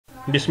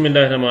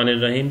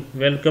बिस्मिल्लाहिर्रहमानिर्रहीम।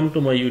 Welcome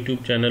to my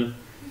YouTube channel.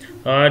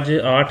 आज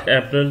 8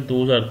 अप्रैल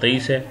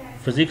 2023 है।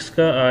 फ़िज़िक्स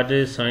का आज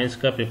साइंस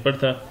का पेपर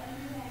था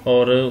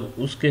और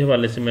उसके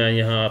हवाले से मैं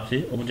यहाँ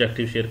आपसे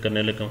ऑब्जेक्टिव शेयर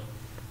करने लगा हूँ।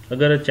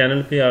 अगर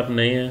चैनल पे आप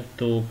नए हैं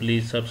तो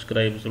प्लीज़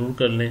सब्सक्राइब ज़रूर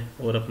कर लें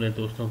और अपने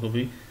दोस्तों को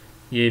भी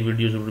ये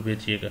वीडियो ज़रूर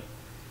भेजिएगा।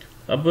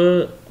 अब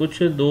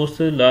कुछ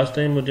दोस्त लास्ट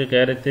टाइम मुझे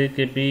कह रहे थे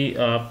कि भी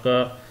आपका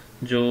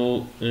जो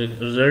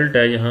रिज़ल्ट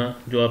है,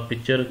 यहाँ जो आप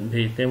पिक्चर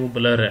भेजते हैं वो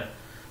ब्लर है।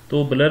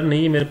 तो ब्लर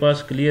नहीं है, मेरे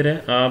पास क्लियर है।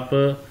 आप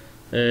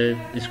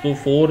इसको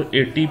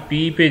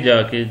 480p पे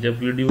जाके जब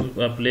वीडियो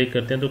आप प्ले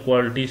करते हैं तो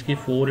क्वालिटी इसकी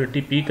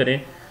 480p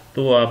करें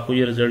तो आपको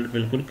ये रिज़ल्ट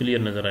बिल्कुल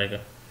क्लियर नज़र आएगा।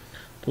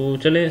 तो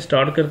चलें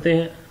स्टार्ट करते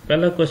हैं।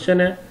 पहला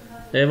क्वेश्चन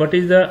है, what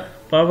is the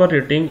power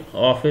rating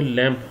of A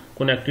lamp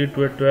connected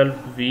to A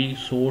 12V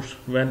source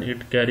when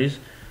it carries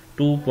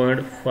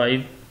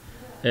 2.5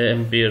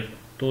 ampere.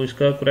 तो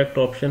इसका करेक्ट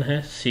ऑप्शन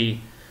है सी,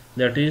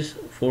 that is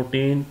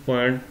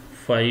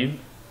 14.5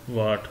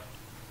 watt.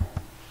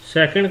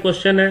 Second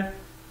question है,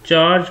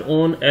 चार्ज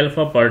ऑन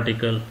अल्फा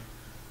पार्टिकल।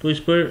 तो इस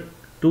पर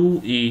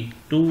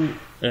 2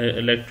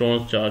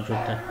 इलेक्ट्रॉन्स चार्ज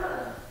होते हैं।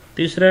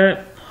 तीसरा है,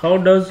 how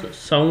does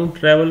sound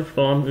travel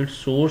from its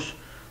source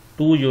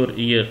to your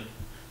year.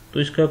 तो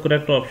इसका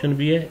करेक्ट ऑप्शन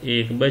भी है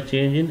एक, by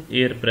change in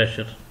air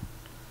pressure.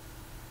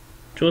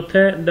 चौथा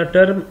है, the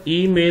term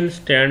E mail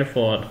stand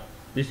for.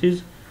 This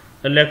is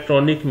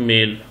electronic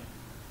mail.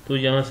 तो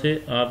यहाँ से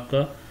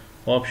आपका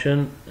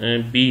ऑप्शन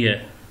बी है,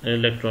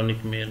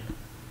 इलेक्ट्रॉनिक मेल।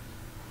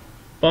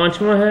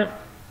 पांचवा है,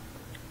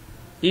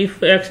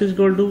 if x is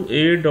equal to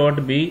a dot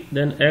B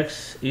then x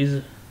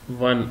is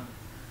 1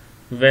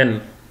 when.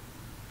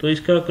 तो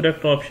इसका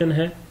करेक्ट ऑप्शन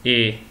है a,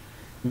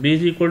 b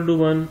is equal to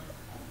 1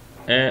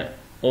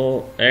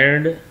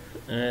 and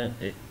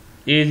a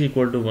is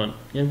equal to 1,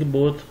 यानी कि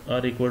बोथ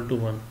आर इक्वल टू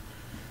 1।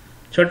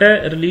 छठा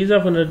है, release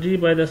of energy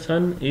by the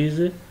sun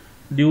is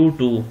due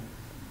to.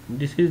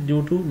 This is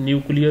due to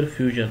nuclear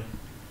fusion,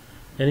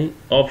 यानी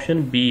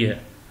option B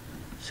है।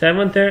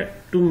 Seventh है,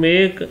 to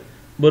make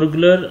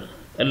burglar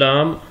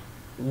alarm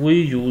we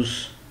use।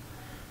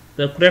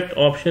 The correct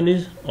option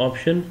is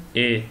option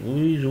A,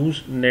 we use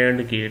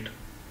NAND gate।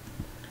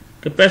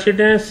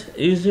 Capacitance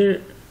is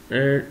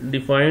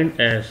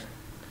defined as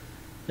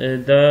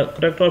the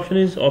correct option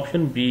is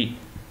option B,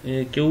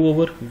 Q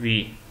over V।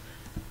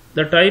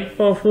 The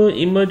type of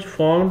image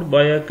formed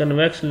by a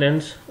convex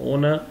lens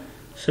on a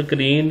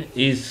screen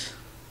is,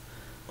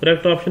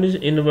 correct option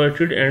is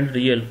inverted and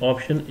real,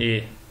 option A।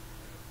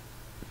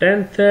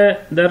 10th है,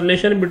 the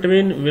relation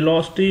between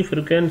velocity,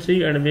 frequency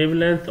and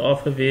wavelength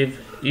of a wave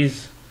is,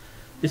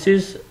 this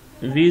is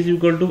v is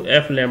equal to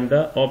f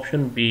lambda,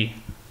 option B।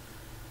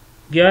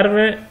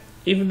 11वें,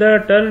 if the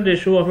turn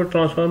ratio of a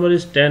transformer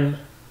is 10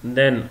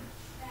 then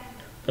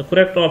the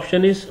correct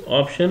option is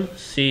option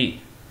C,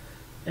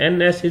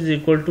 ns is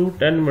equal to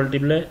 10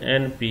 multiply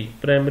np,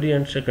 primary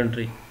and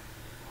secondary।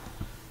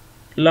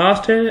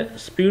 last है,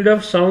 speed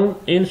of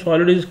sound in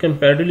solid is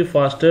comparatively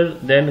faster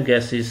than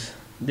gases।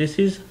 this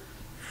is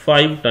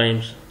 5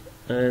 times,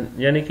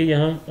 यानी कि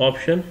यहाँ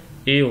option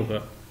A होगा।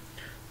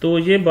 तो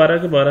ये 12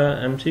 के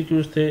 12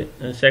 MCQs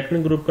थे।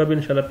 Second group का भी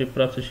इंशाल्लाह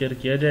पेपर आपसे शेयर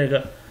किया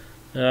जाएगा।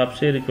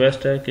 आपसे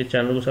रिक्वेस्ट है कि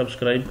चैनल को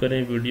सब्सक्राइब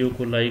करें, वीडियो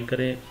को लाइक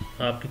करें।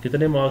 आपके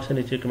कितने मार्क्स हैं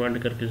नीचे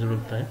कमेंट करके ज़रूर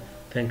बताएं।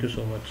 Thank you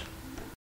so much.